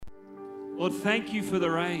Lord, thank you for the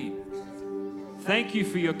rain. Thank you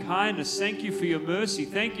for your kindness. Thank you for your mercy.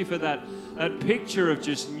 Thank you for that picture of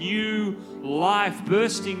just new life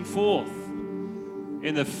bursting forth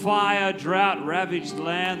in the fire, drought, ravaged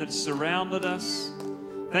land that surrounded us.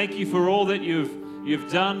 Thank you for all that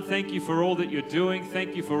you've done. Thank you for all that you're doing.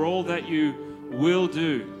 Thank you for all that you will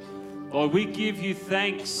do. Lord, we give you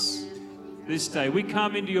thanks this day. We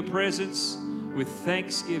come into your presence with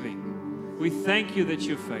thanksgiving. We thank you that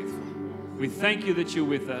you're faithful. We thank you that you're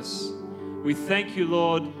with us. We thank you,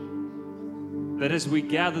 Lord, that as we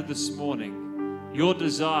gather this morning, your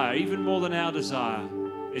desire, even more than our desire,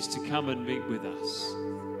 is to come and meet with us.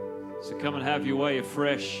 So come and have your way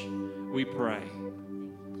afresh, we pray.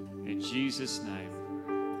 In Jesus' name,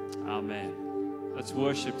 amen. Let's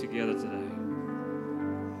worship together today.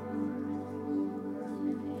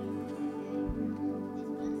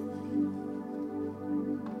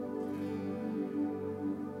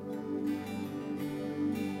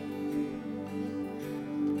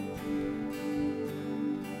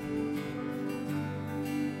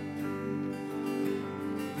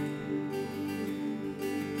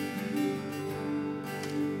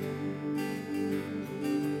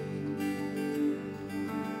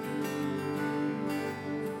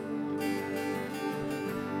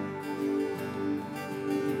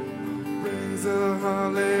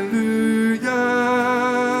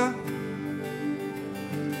 Hallelujah.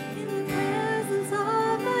 In the presence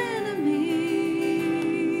of my enemies,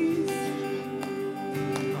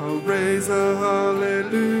 I'll raise a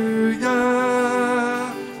hallelujah.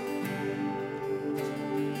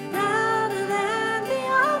 louder than the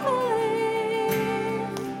unbelief.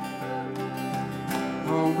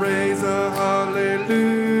 I'll raise a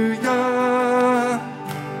hallelujah.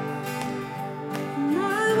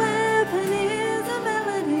 My weapon is a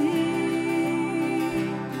melody.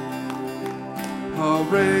 I'll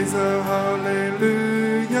raise a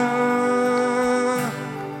hallelujah.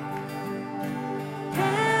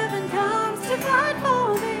 Heaven comes to fight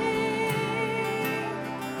for me.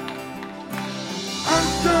 I'm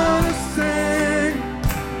gonna sing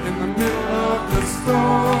in the middle of the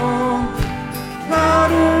storm.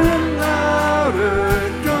 Louder and louder,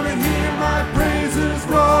 gonna hear my praises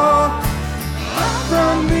roar. Up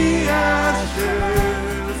from the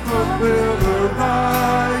ashes, hope will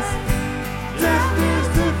arise. Death is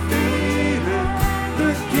defeated,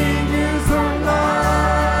 the King is alive.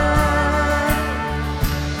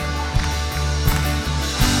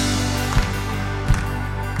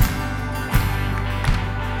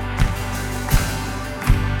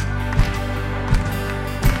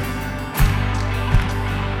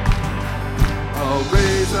 I'll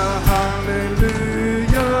raise a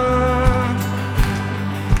hallelujah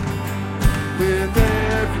with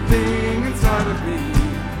everything inside of me.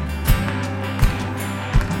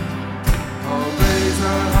 I'll raise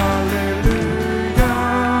a hallelujah.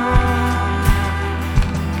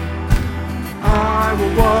 I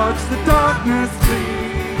will watch the darkness flee.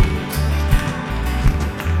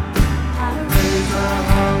 I'll raise a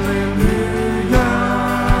hallelujah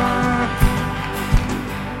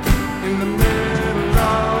in the middle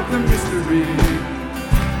of the mystery.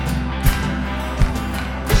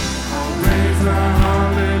 I'll raise a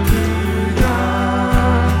hallelujah.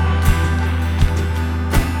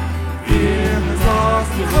 Fear has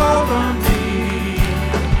lost its hold on me.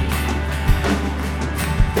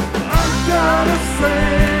 I'm gonna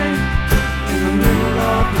sing in the middle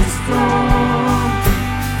of the storm.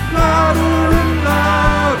 Louder and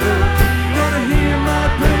louder, gonna hear my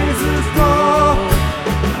praises roar.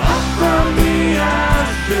 Up from the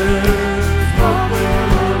ashes, hope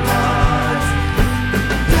will arise.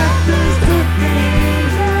 Death is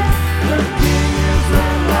defeated, the King is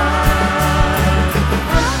alive.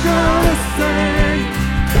 I'm gonna sing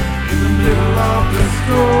in the middle of the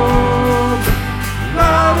storm.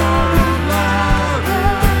 Louder and louder,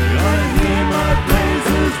 gonna hear my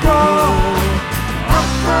praises roar. Up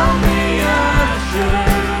from the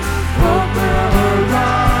ashes, hope will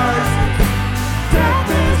arise. Death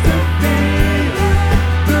is defeated,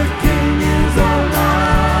 the King is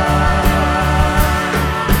alive.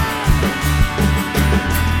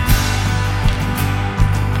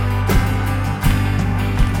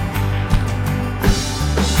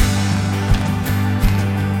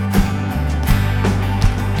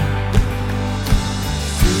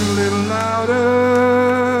 Sing a little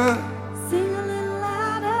louder, Sing a little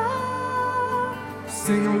louder.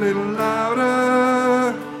 sing a little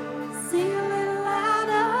louder, Sing a little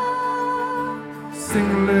louder. sing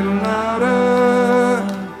a little louder,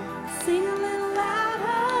 Sing a little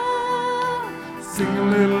louder. sing a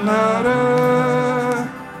little louder.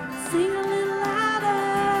 Sing a little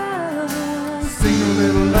louder. Sing a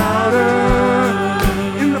little louder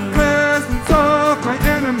in the presence of my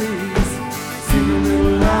enemies. Sing a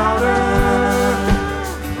little louder,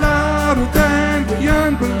 louder than the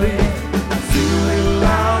unbelief. Sing a little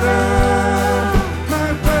louder, my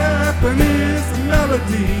weapon is a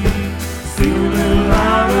melody. Sing a little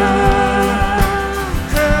louder,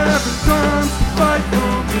 heaven comes to fight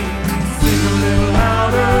for me. Sing a little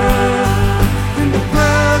louder in the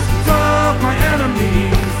presence of my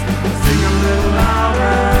enemies. Sing a little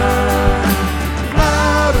louder,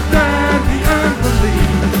 louder than the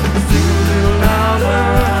unbelief. Sing a little louder,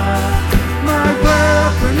 my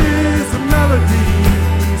weapon is a melody.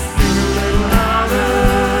 Sing a little louder,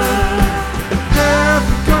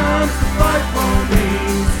 heaven comes to fight for me.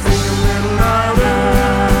 Sing a little louder,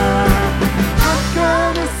 I'm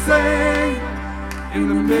gonna sing in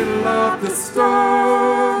the middle of the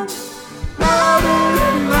storm. Louder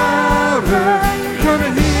and louder, gonna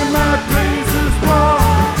hear my praises roar.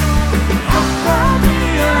 Up from the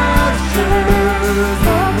ashes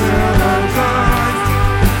of paradise,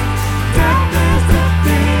 death is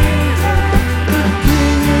defeated, the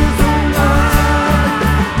King is alive.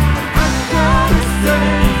 I'm gonna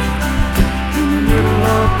sing in the middle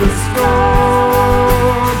of the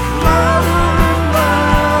storm. Louder and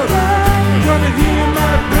louder, gonna hear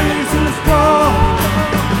my praises roar.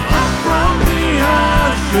 Up from the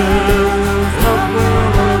ashes of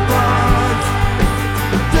paradise,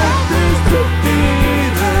 death is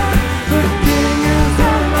defeated, the King is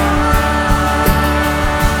alive.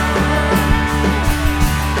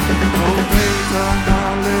 Oh, praise the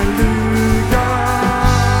hallelujah.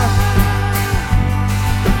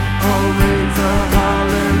 Oh, praise the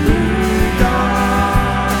hallelujah.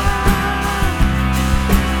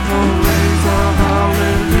 Oh, praise the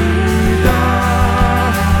hallelujah.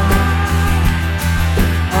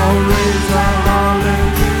 Oh, praise the hallelujah.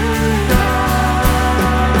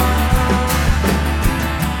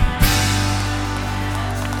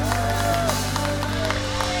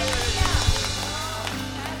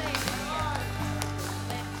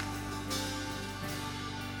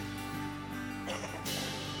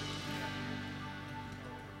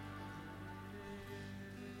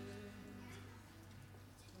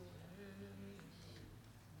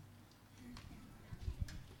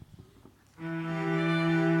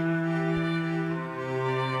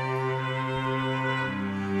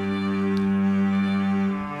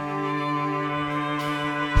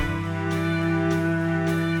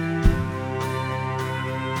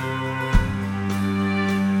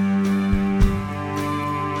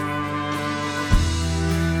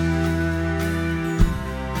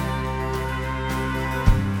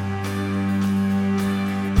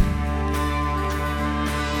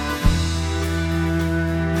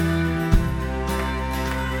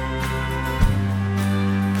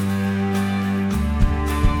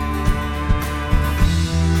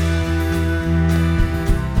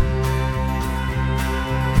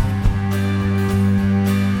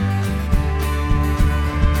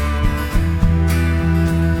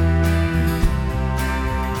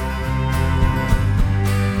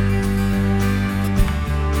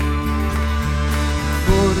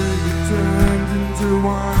 Water you turned into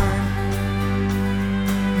wine.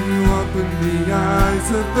 You opened the eyes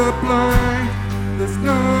of the blind. There's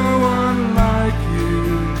no one like you.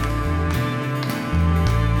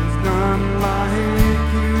 There's none like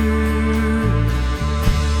you.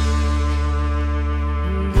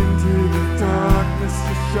 And into the darkness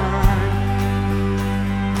you shine.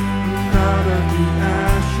 And out of the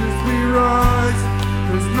ashes we rise.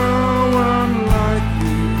 There's no one like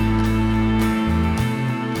you.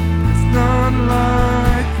 None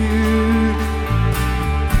like you.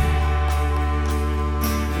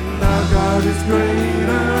 And our God is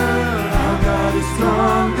greater, our God is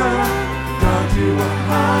stronger. God, you are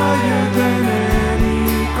higher than any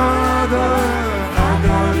other. Our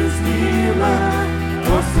God is healer,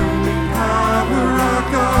 awesome in power. Our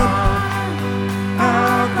God,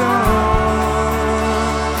 our God.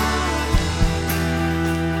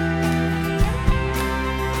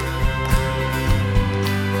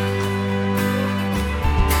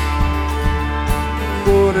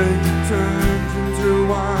 Water you turned into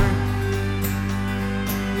wine.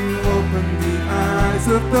 You opened the eyes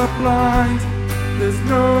of the blind. There's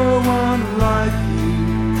no one like you.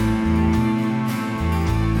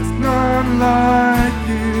 There's none like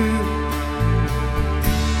you.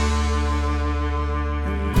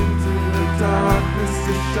 And into the darkness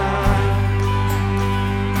to shine.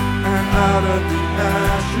 And out of the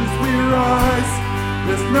ashes we rise.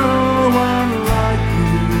 There's no one like you.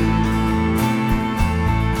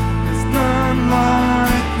 None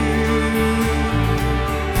like you.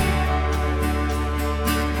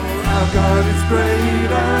 God is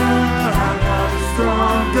greater, our God is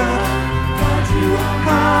stronger. God, you are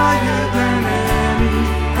higher than any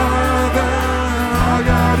other. Our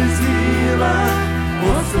God is healer,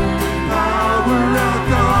 awesome in power. Our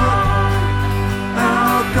God,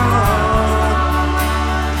 our God.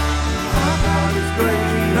 Our God is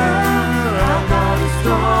greater, our God is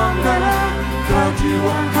stronger. God, you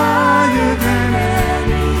are higher than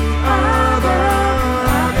any other.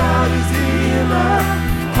 Our God is healer,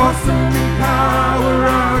 awesome in power.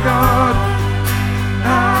 Our God,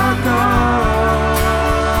 our God.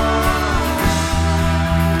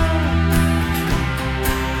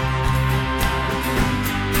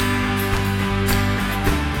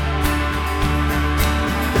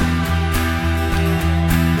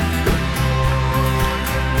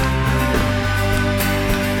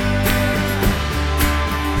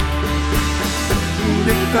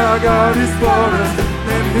 If our God is for us,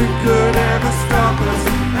 then who could ever stop us?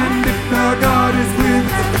 And if our God is with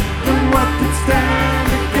us, then what could stand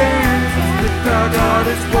against us? If our God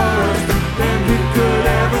is for us, then who could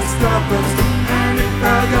ever stop us? And if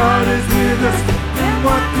our God is with us, then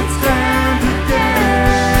what could stand against?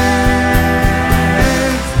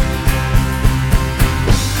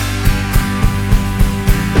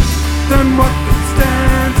 Then what could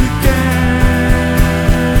stand against?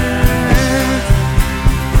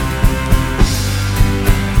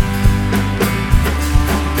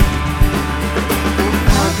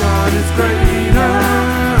 God is greater,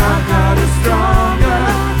 our God is stronger.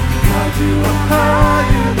 God, you are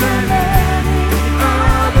higher than any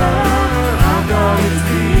other. Our God is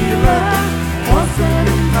healer, awesome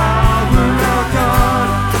in power. Our God,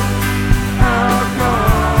 our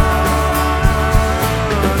God.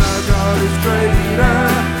 Our God is greater,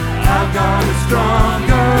 our God is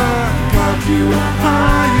stronger. God, you are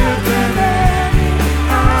higher than any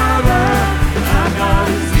other. Our God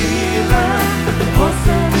is healer, awesome.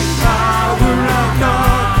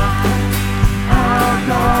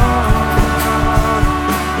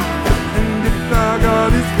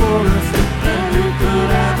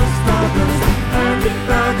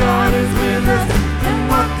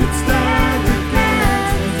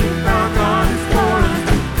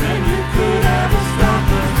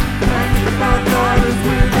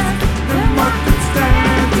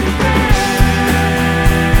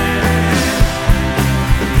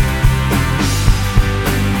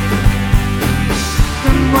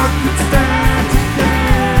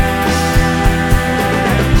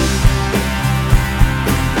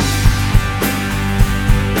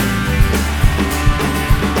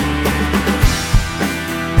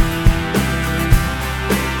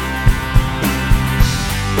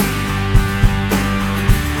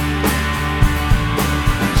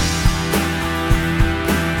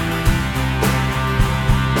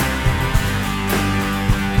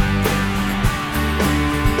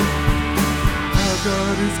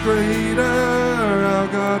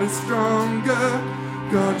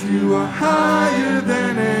 God, you are higher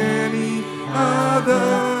than any other.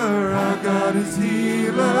 Our God is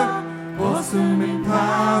healer, awesome in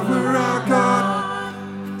power. Our God,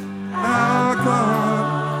 our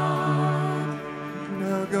God.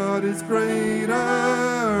 Our God is greater,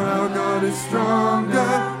 our God is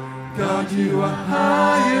stronger. God, you are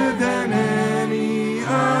higher than any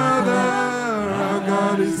other. Our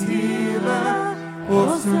God is healer,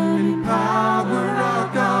 awesome in power.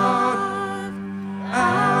 Our God,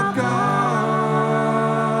 our God.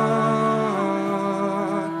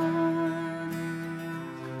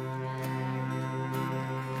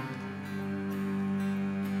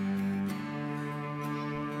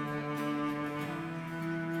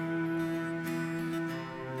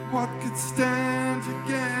 What could stand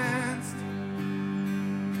against?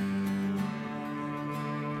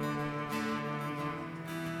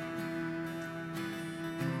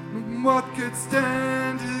 What could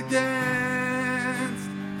stand against?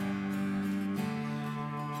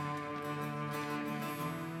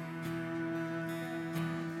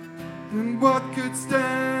 And what could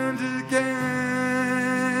stand against?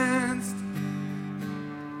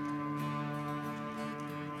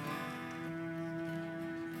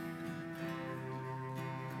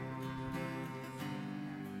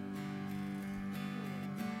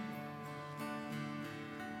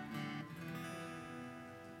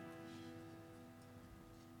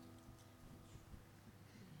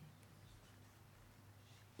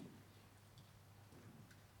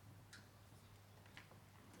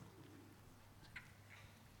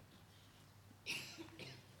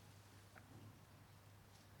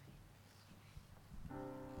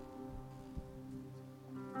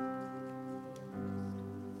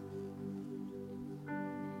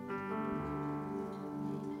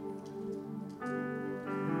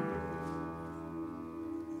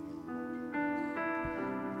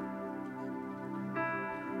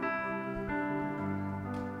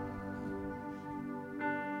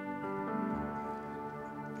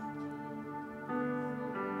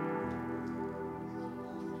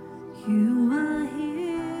 You are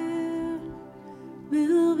here,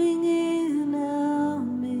 moving in our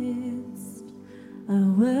midst. I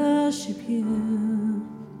worship you.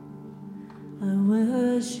 I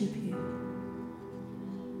worship you.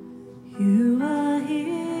 You are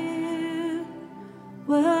here,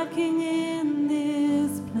 working in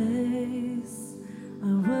this place. I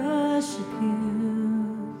worship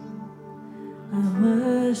you. I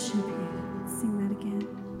worship you. Sing that again.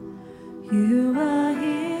 You are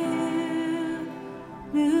here,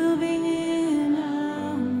 moving in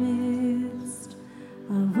our midst.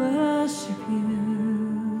 I worship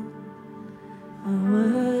you. I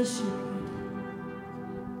worship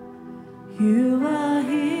you. You are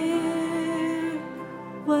here,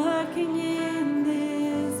 working in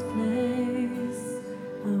this place.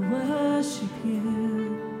 I worship you.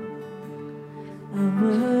 I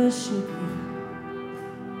worship you.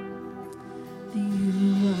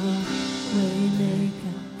 You are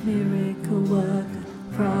waymaker, miracle worker,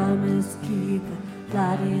 promise keeper,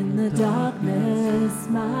 light in the darkness,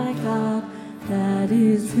 my God, that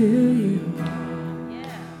is who you are.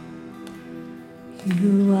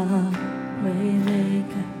 You are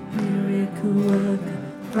waymaker, miracle worker,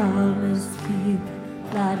 promise keeper,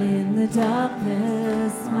 light in the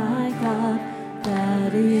darkness, my God,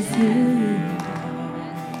 that is who you are.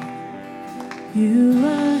 You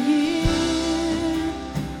are here,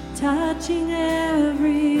 touching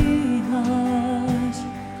every heart.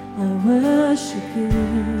 I worship you.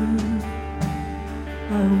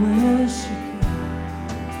 I worship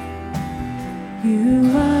you.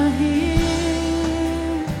 You are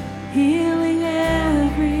here, healing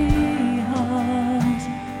every heart.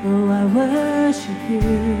 Oh, I worship you.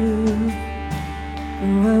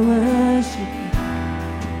 Oh, I worship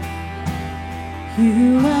you.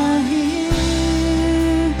 You are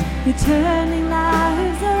here, you're turning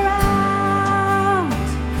lives around.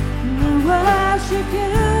 And I worship you.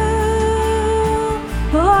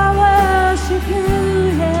 Oh, I worship you,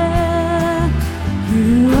 yeah. You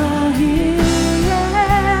are here,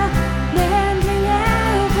 yeah, mending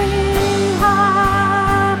every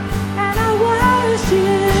heart. And I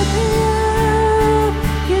worship you.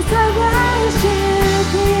 Yes, I worship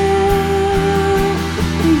you.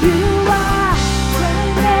 You are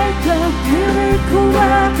waymaker, miracle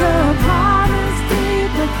worker, promise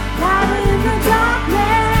keeper, light in the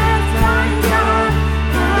darkness, my God,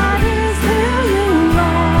 that is who you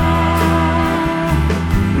are.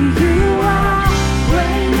 You are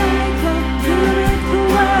waymaker, miracle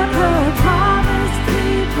worker, promise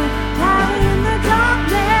keeper, light in the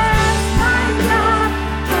darkness, my God,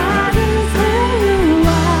 that is who you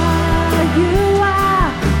are. You are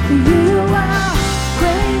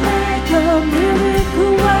waymaker,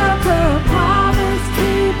 miracle worker, promise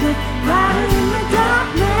keeper, light in the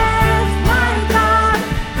darkness, my God,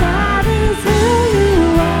 that is who you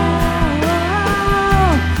are.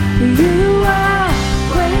 You are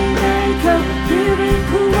waymaker,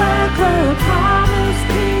 miracle worker, promise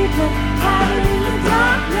keeper, light in the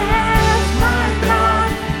darkness, my God,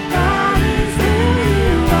 that is who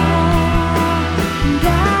you are.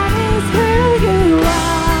 That is who you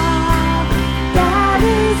are. That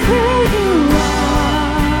is who you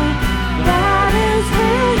are. That is who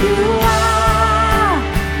you are.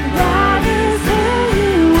 That is who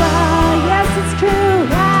you are. Yes, it's true.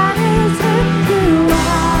 That is who you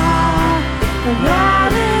are.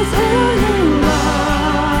 That is who you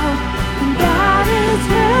are. That is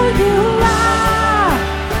who you are.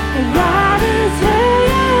 That is who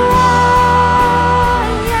you are.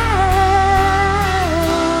 Yeah.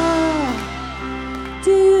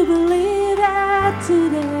 Do you believe that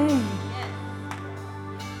today?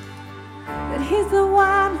 That He's the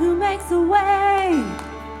one who makes a way.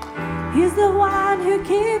 He's the one who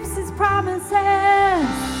keeps His promises.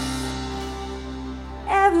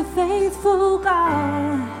 Ever faithful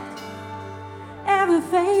God. Ever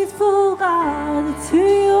faithful God. It's who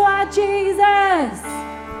you are, Jesus.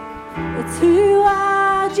 It's who you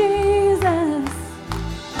are, Jesus.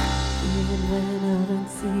 Even when I don't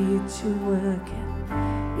see it, you're working.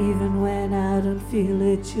 Even when I don't feel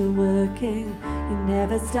it, you're working. You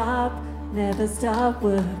never stop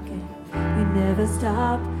working. You never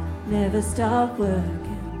stop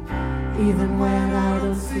working. Even when I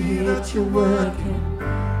don't see it, you're working.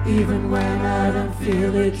 Even when I don't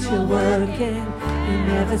feel it, you're working. You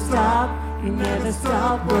never stop working. You never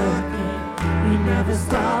stop working.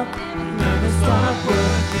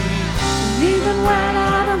 And even when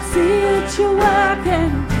I don't see it, you're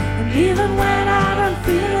working. And even when I don't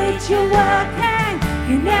feel it, you're working.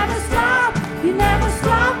 You never stop working. You never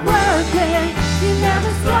stop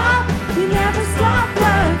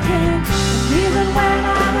working. And even when I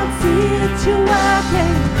don't see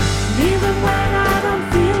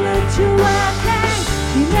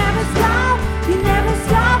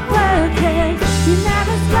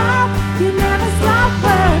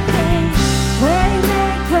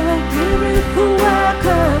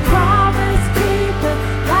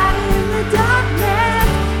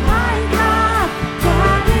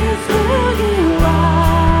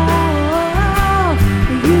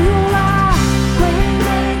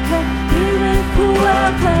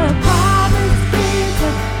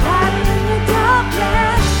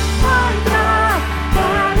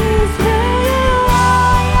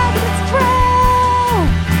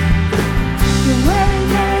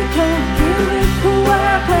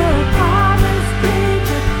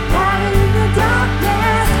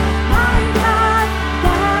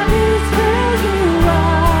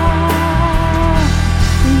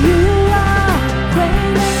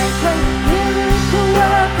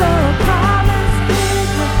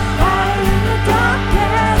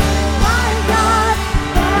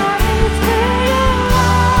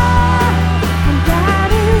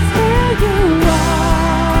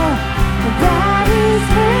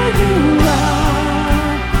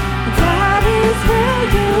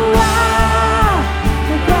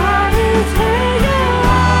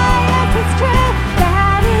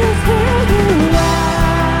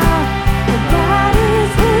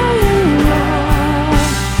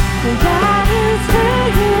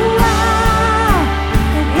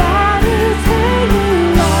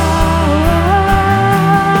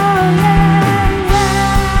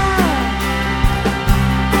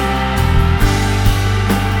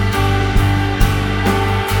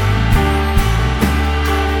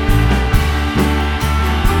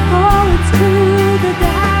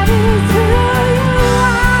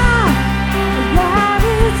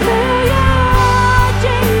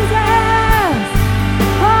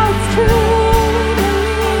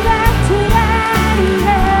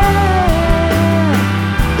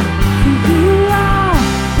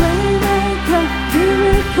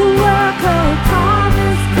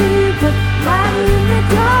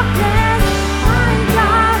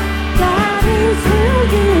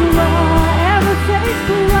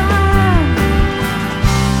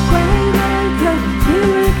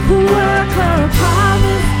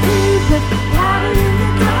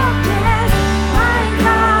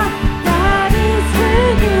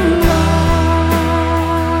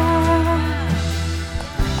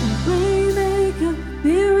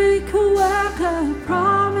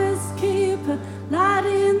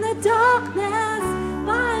the darkness,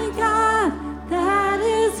 my God, that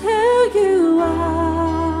is who you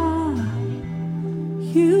are.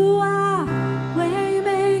 You are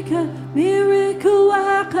waymaker, miracle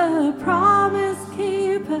worker, promise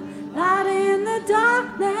keeper, light in the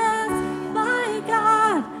darkness, my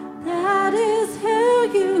God, that is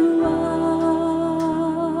who you are.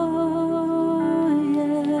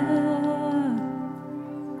 Yeah.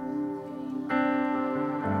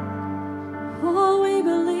 Oh, we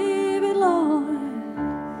believe it, Lord.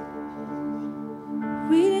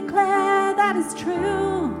 We declare that is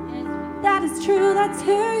true. That is true. That's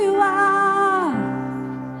who you are.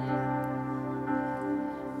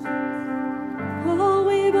 Oh,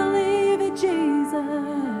 we believe it,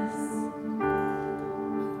 Jesus.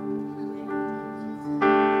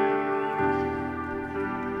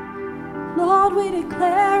 Lord, we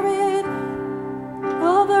declare it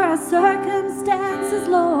over our circumstances,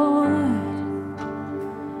 Lord.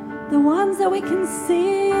 The ones that we can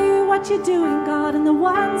see what you're doing, God, and the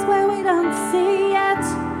ones where we don't see yet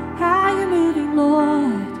how you're moving,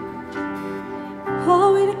 Lord.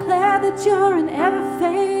 Oh, we declare that you're an ever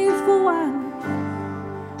faithful one,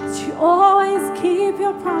 that you always keep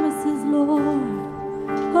your promises, Lord.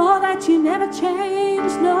 Oh, that you never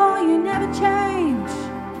change, no, you never change.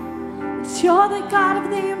 That you're the God of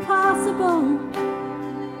the impossible,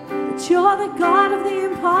 that you're the God of the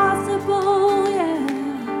impossible, yeah.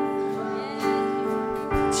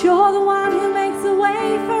 You're the one who makes a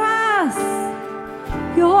way for us.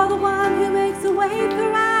 You're the one who makes a way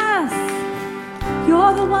for us.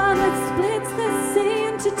 You're the one that splits the sea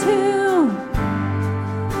into two.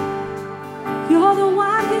 You're the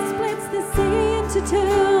one who splits the sea into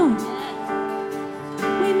two.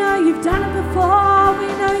 We know you've done it before. We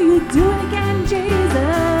know you'll do it again,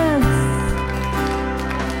 Jesus.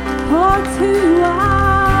 Oh, it's who you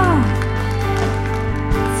are.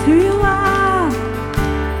 It's who you are.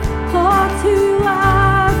 Oh, to you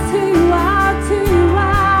are, to you are, to you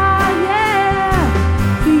are, yeah.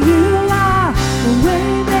 You are the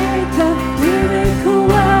waymaker, miracle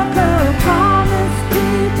worker, promise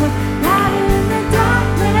keeper, light in the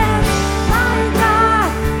darkness, my God,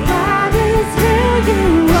 that is who you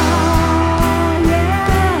are,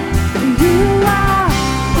 yeah. You are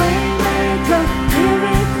waymaker,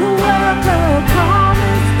 miracle worker,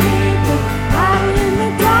 promise keeper, light in the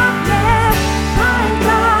darkness, my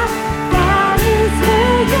God.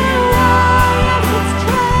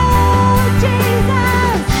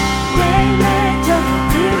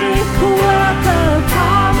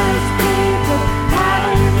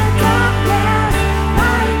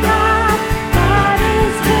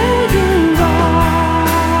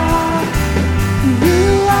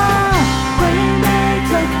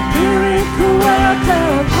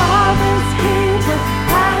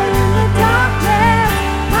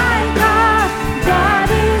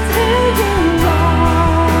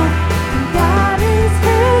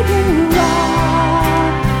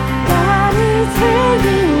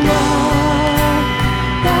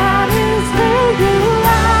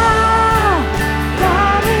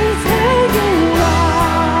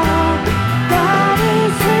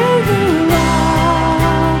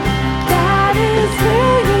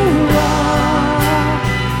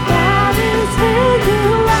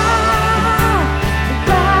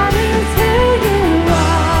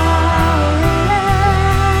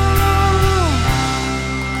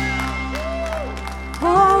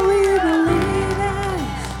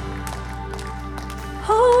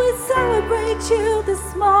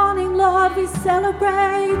 We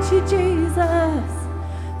celebrate you, Jesus.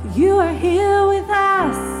 You are here with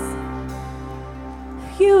us.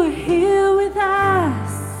 You are here with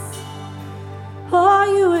us. Oh,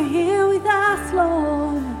 you are here with us,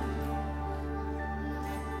 Lord.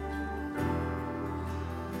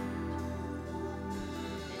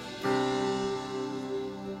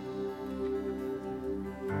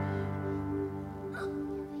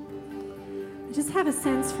 I just have a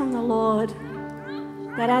sense from the Lord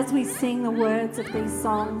that as we sing the words of these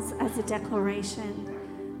songs as a declaration,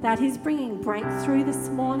 that He's bringing breakthrough this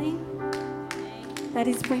morning, that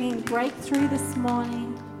He's bringing breakthrough this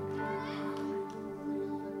morning,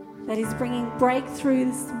 that He's bringing breakthrough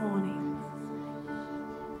this morning.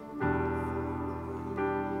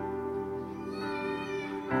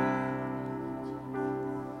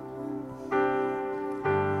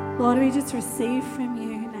 Lord, we just receive from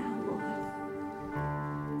you now.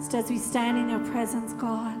 As we stand in your presence,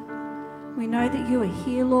 God, we know that you are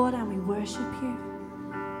here, Lord, and we worship you.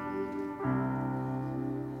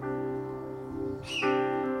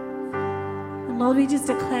 And Lord, we just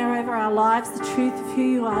declare over our lives the truth of who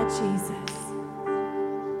you are, Jesus.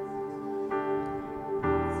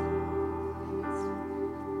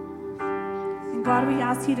 God, we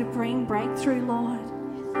ask you to bring breakthrough, Lord.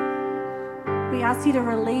 We ask you to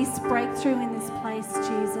release breakthrough in this place,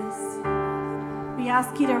 Jesus. We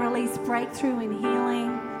ask you to release breakthrough in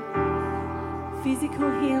healing,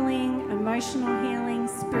 physical healing, emotional healing,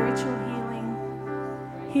 spiritual healing,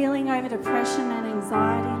 healing over depression and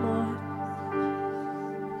anxiety, Lord.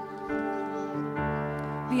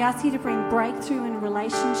 We ask you to bring breakthrough in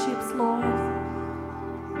relationships, Lord.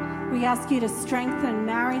 We ask you to strengthen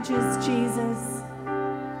marriages, Jesus.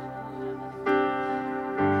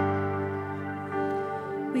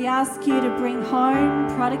 We ask you to bring home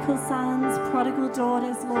prodigal sons, prodigal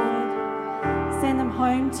daughters, Lord. Send them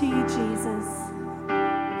home to you, Jesus.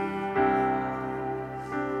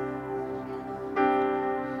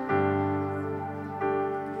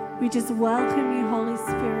 We just welcome you, Holy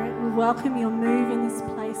Spirit. We welcome your move in this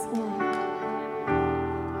place, Lord.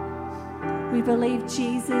 We believe,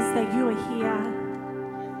 Jesus, that you are here.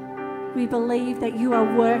 We believe that you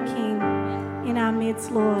are working in our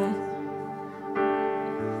midst, Lord.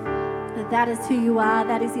 That is who you are.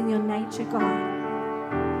 That is in your nature, God.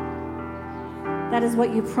 That is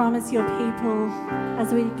what you promise your people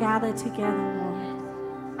as we gather together, Lord.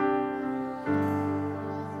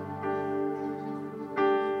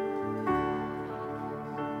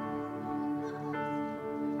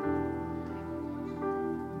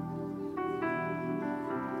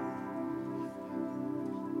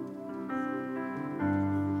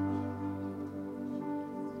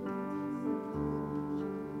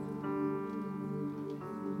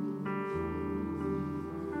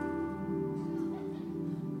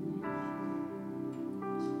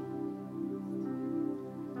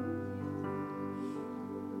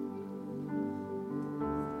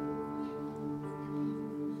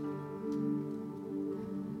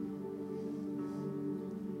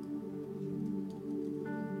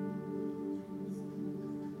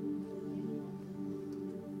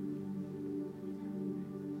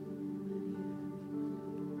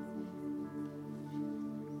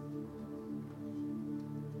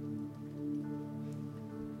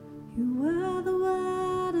 You were the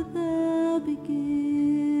Word at the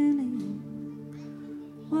beginning,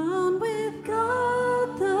 one with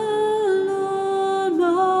God the Lord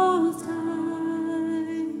Most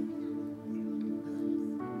High.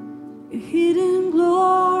 Your hidden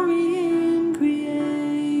glory in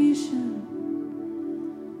creation,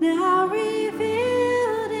 now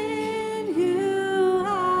revealed in you,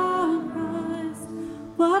 our Christ.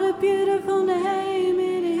 What a beautiful name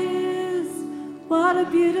it is! What a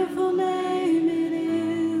beautiful name it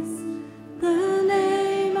is, the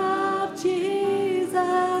name of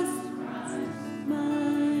Jesus,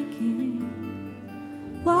 my King.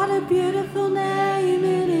 What a beautiful name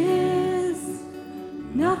it is,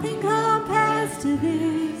 nothing compares to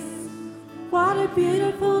this. What a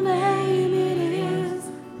beautiful name it is,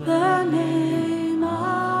 the name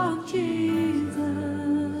of Jesus.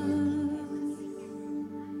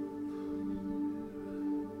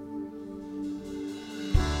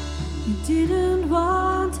 You didn't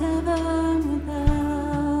want heaven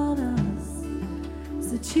without us,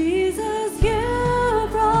 so Jesus, you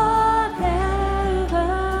brought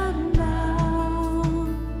heaven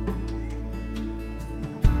down.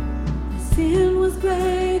 Sin was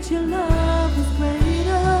great, your love was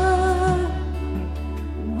greater.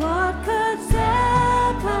 What could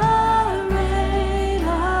separate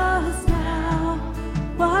us now?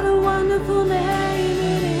 What a wonderful name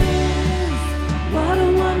it is. What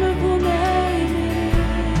a wonderful name it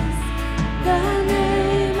is, the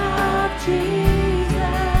name of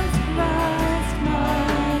Jesus Christ,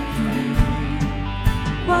 my King.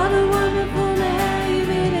 What a wonderful name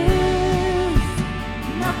it is,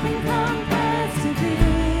 nothing compares to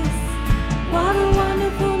this.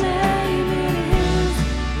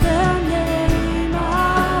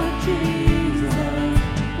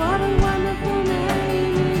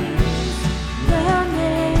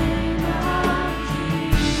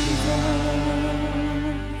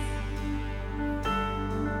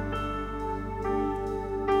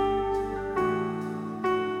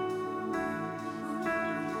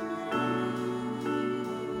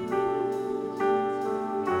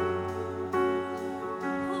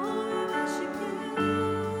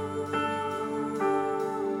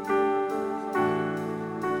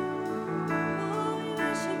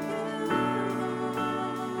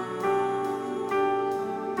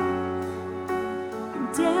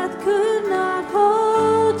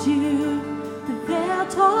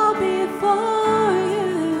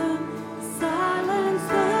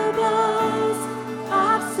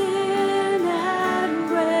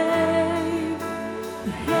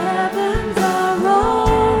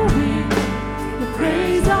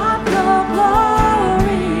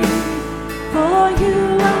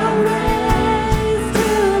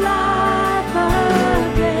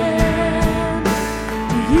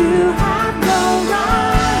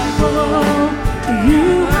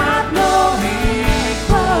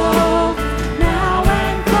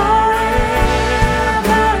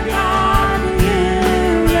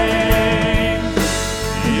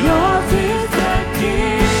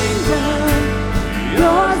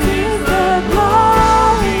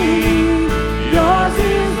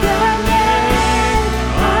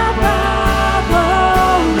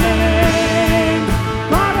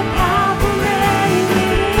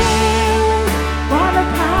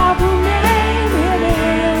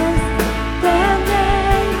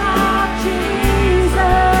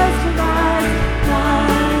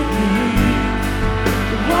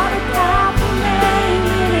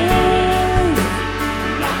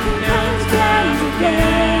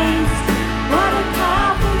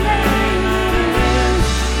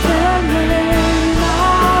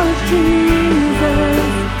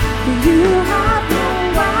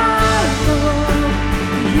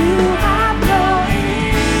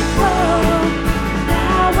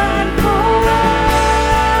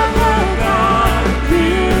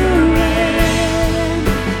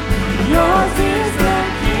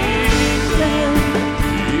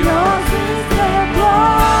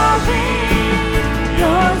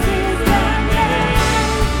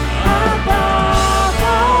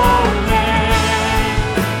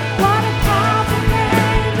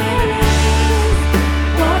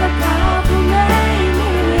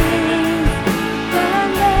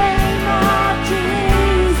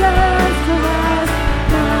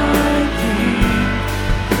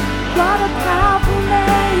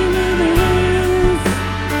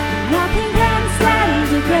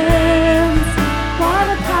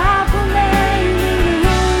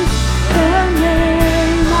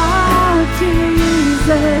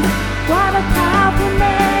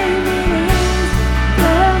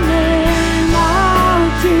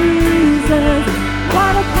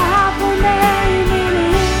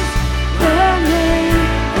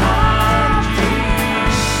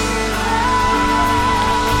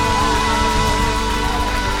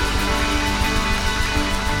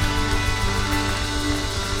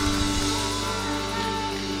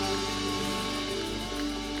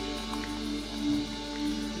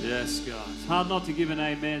 Yes, God. It's hard not to give an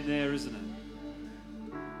amen there, isn't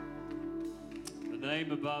it? The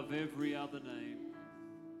name above every other name.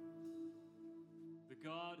 The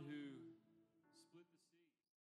God who